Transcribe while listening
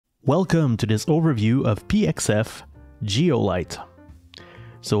Welcome to this overview of PXF Geolight.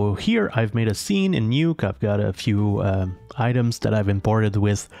 So here I've made a scene in Nuke. I've got a few items that I've imported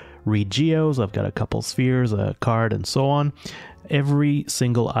with read geos. I've got a couple spheres, a card, and so on. Every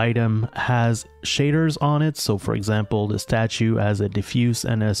single item has shaders on it. So for example, the statue has a diffuse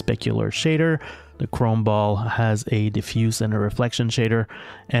and a specular shader. The chrome ball has a diffuse and a reflection shader,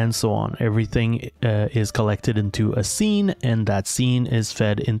 and so on. Everything is collected into a scene, and that scene is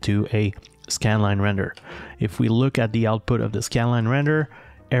fed into a scanline render. If we look at the output of the scanline render,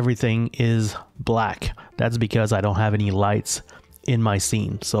 everything is black. That's because I don't have any lights in my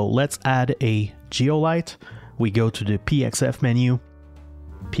scene. So let's add a geolight. We go to the PXF menu,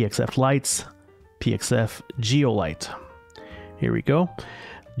 PXF lights, PXF geolight. Here we go.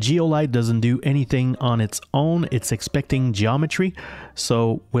 Geolight doesn't do anything on its own. It's expecting geometry.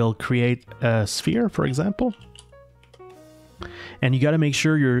 So we'll create a sphere, for example. And you got to make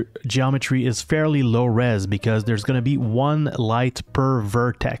sure your geometry is fairly low res because there's going to be one light per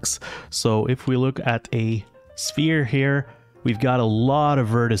vertex. So if we look at a sphere here, we've got a lot of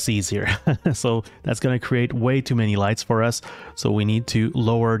vertices here. So that's going to create way too many lights for us. So we need to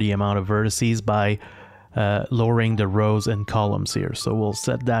lower the amount of vertices by lowering the rows and columns here. So we'll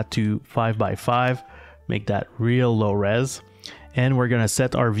set that to 5 by 5, make that real low res. And we're going to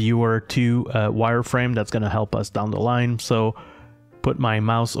set our viewer to wireframe. That's going to help us down the line. So put my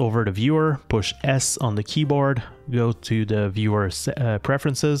mouse over the viewer, push S on the keyboard, go to the viewer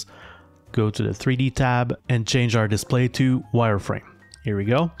preferences, go to the 3D tab and change our display to wireframe. Here we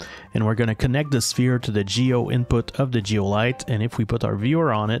go. And we're going to connect the sphere to the geo input of the geolight. And if we put our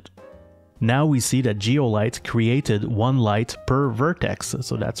viewer on it, now we see that geolight created one light per vertex.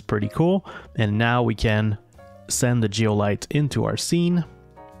 So that's pretty cool. And now we can send the geolight into our scene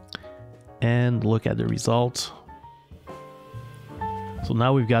and look at the result. So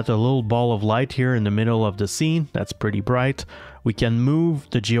now we've got a little ball of light here in the middle of the scene. That's pretty bright. We can move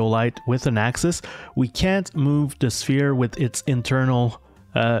the geolight with an axis. We can't move the sphere with its internal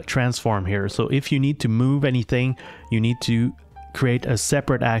transform here. So if you need to move anything, you need to create a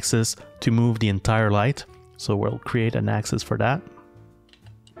separate axis to move the entire light. So we'll create an axis for that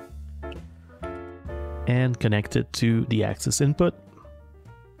and connect it to the axis input.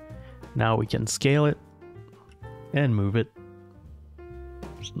 Now we can scale it and move it.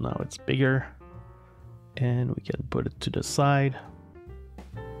 So now it's bigger and we can put it to the side.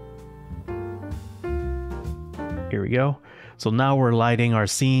 Here we go. So now we're lighting our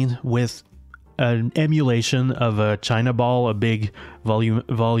scene with an emulation of a China ball, a big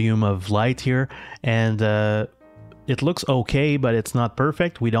volume of light here, and it looks okay, but it's not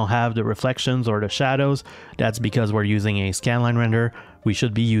perfect. We don't have the reflections or the shadows. That's because we're using a scanline render. We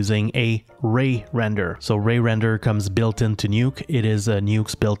should be using a ray render. So ray render comes built into Nuke. It is a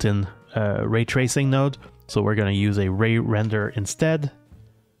Nuke's built-in ray tracing node. So we're going to use a ray render instead.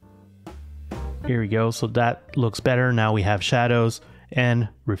 Here we go. So that looks better. Now we have shadows and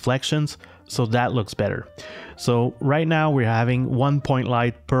reflections. So that looks better. So right now we're having 1 point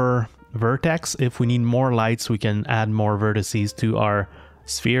light per vertex. If we need more lights, we can add more vertices to our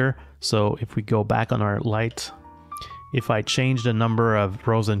sphere. So if we go back on our light, if I change the number of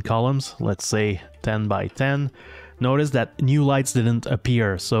rows and columns, let's say 10 by 10, notice that new lights didn't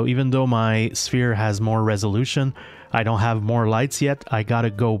appear. So even though my sphere has more resolution, I don't have more lights yet. I gotta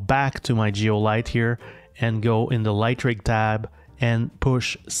go back to my geolight here and go in the light rig tab and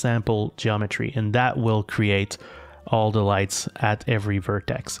push sample geometry, and that will create all the lights at every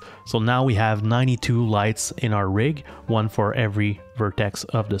vertex. So now we have 92 lights in our rig, one for every vertex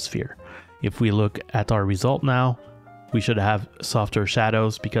of the sphere. If we look at our result now, we should have softer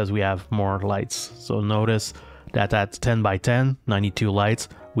shadows because we have more lights. So notice that at 10 by 10, 92 lights,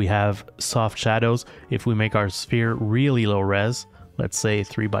 we have soft shadows. If we make our sphere really low res, let's say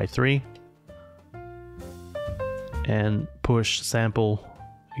 3 by 3, and push sample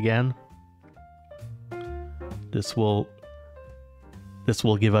again, this will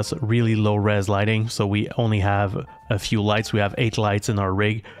give us really low res lighting. So we only have a few lights. We have 8 lights in our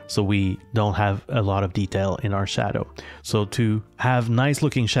rig, so we don't have a lot of detail in our shadow. So to have nice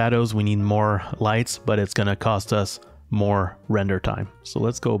looking shadows, we need more lights, but it's gonna cost us more render time. So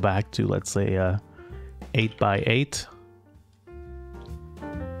let's go back to, let's say 8 by 8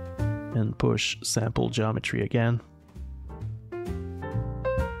 and push sample geometry again.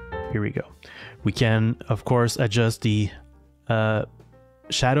 Here we go. We can, of course, adjust the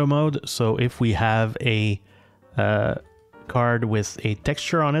shadow mode. So if we have a card with a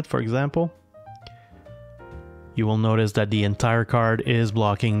texture on it, for example, you will notice that the entire card is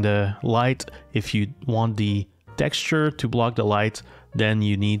blocking the light. If you want the texture to block the light, then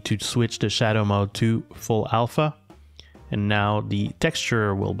you need to switch the shadow mode to full alpha. And now the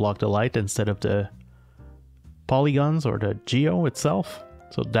texture will block the light instead of the polygons or the geo itself.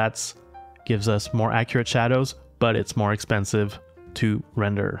 So that's gives us more accurate shadows, but it's more expensive to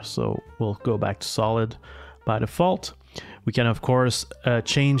render. So we'll go back to solid by default. We can of course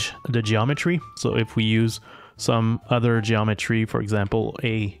change the geometry. So if we use some other geometry, for example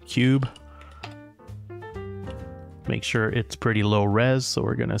a cube, make sure it's pretty low res. So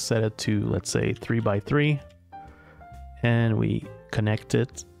we're gonna set it to, let's say 3x3, and we connect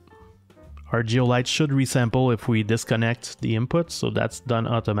it. Our geolight should resample if we disconnect the input, so that's done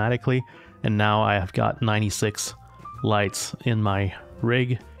automatically. And now I have got 96 lights in my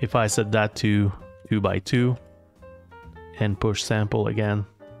rig. If I set that to 2x2 and push sample again,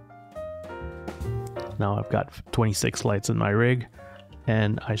 now I've got 26 lights in my rig,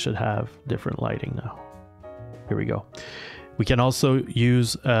 and I should have different lighting now. Here we go. We can also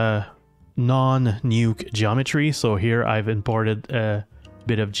use non-Nuke geometry. So here I've imported a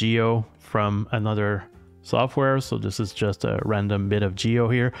bit of geo from another software. So this is just a random bit of geo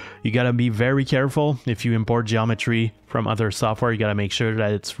here. You gotta be very careful if you import geometry from other software. You gotta make sure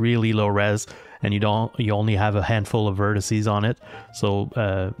that it's really low res and you only have a handful of vertices on it.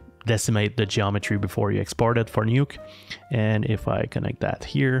 So decimate the geometry before you export it for Nuke. And if I connect that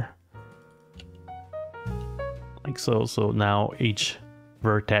here, like so, so now each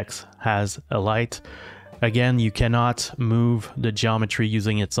vertex has a light. Again, you cannot move the geometry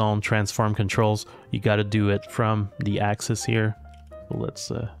using its own transform controls. You got to do it from the axis here. So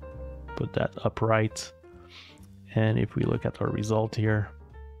let's put that upright. And if we look at our result here,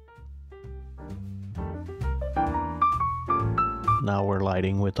 now we're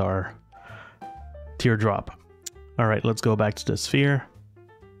lighting with our teardrop. All right, let's go back to the sphere.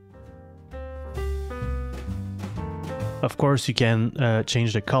 Of course, you can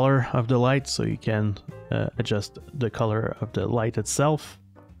change the color of the light, so you can adjust the color of the light itself.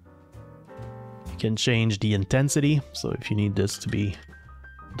 You can change the intensity, so if you need this to be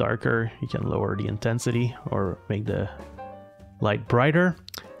darker, you can lower the intensity or make the light brighter.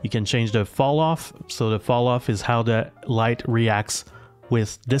 You can change the fall off, so the fall off is how the light reacts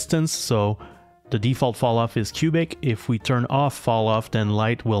with distance. So the default fall off is cubic. If we turn off fall off, then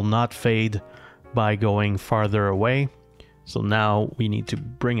light will not fade by going farther away. So now we need to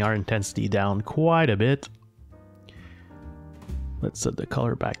bring our intensity down quite a bit. Let's set the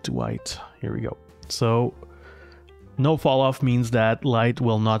color back to white. Here we go. So no fall off means that light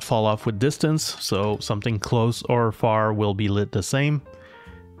will not fall off with distance. So something close or far will be lit the same.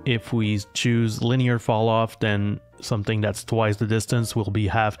 If we choose linear fall off, then something that's twice the distance will be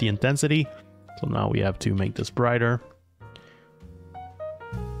half the intensity. So now we have to make this brighter.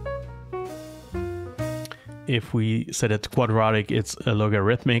 If we set it to quadratic, it's a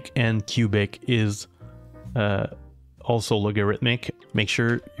logarithmic, and cubic is also logarithmic. Make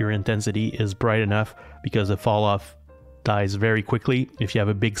sure your intensity is bright enough because the fall off dies very quickly. If you have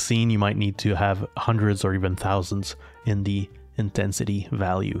a big scene, you might need to have hundreds or even thousands in the intensity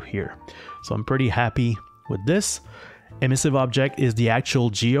value here. So I'm pretty happy with this. Emissive object is the actual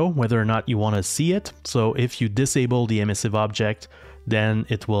geo, whether or not you want to see it. So if you disable the emissive object, then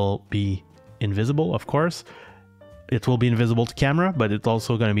it will be invisible, of course. It will be invisible to camera, but it's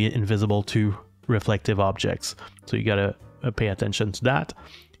also going to be invisible to reflective objects. So you got to pay attention to that.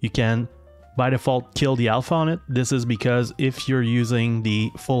 You can, by default, kill the alpha on it. This is because if you're using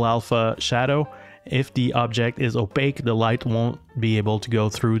the full alpha shadow, if the object is opaque, the light won't be able to go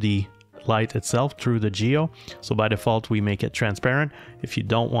through the light itself, through the geo. So by default, we make it transparent. If you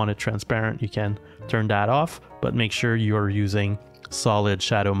don't want it transparent, you can turn that off, but make sure you're using solid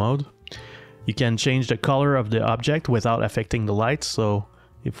shadow mode. You can change the color of the object without affecting the light. So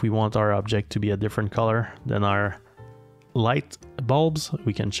if we want our object to be a different color than our light bulbs,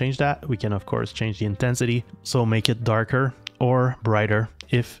 we can change that. We can of course change the intensity, so make it darker or brighter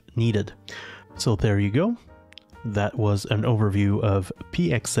if needed. So there you go. That was an overview of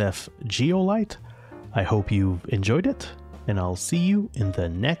PXF Geolight. I hope you've enjoyed it, and I'll see you in the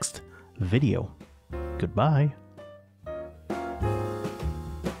next video. Goodbye.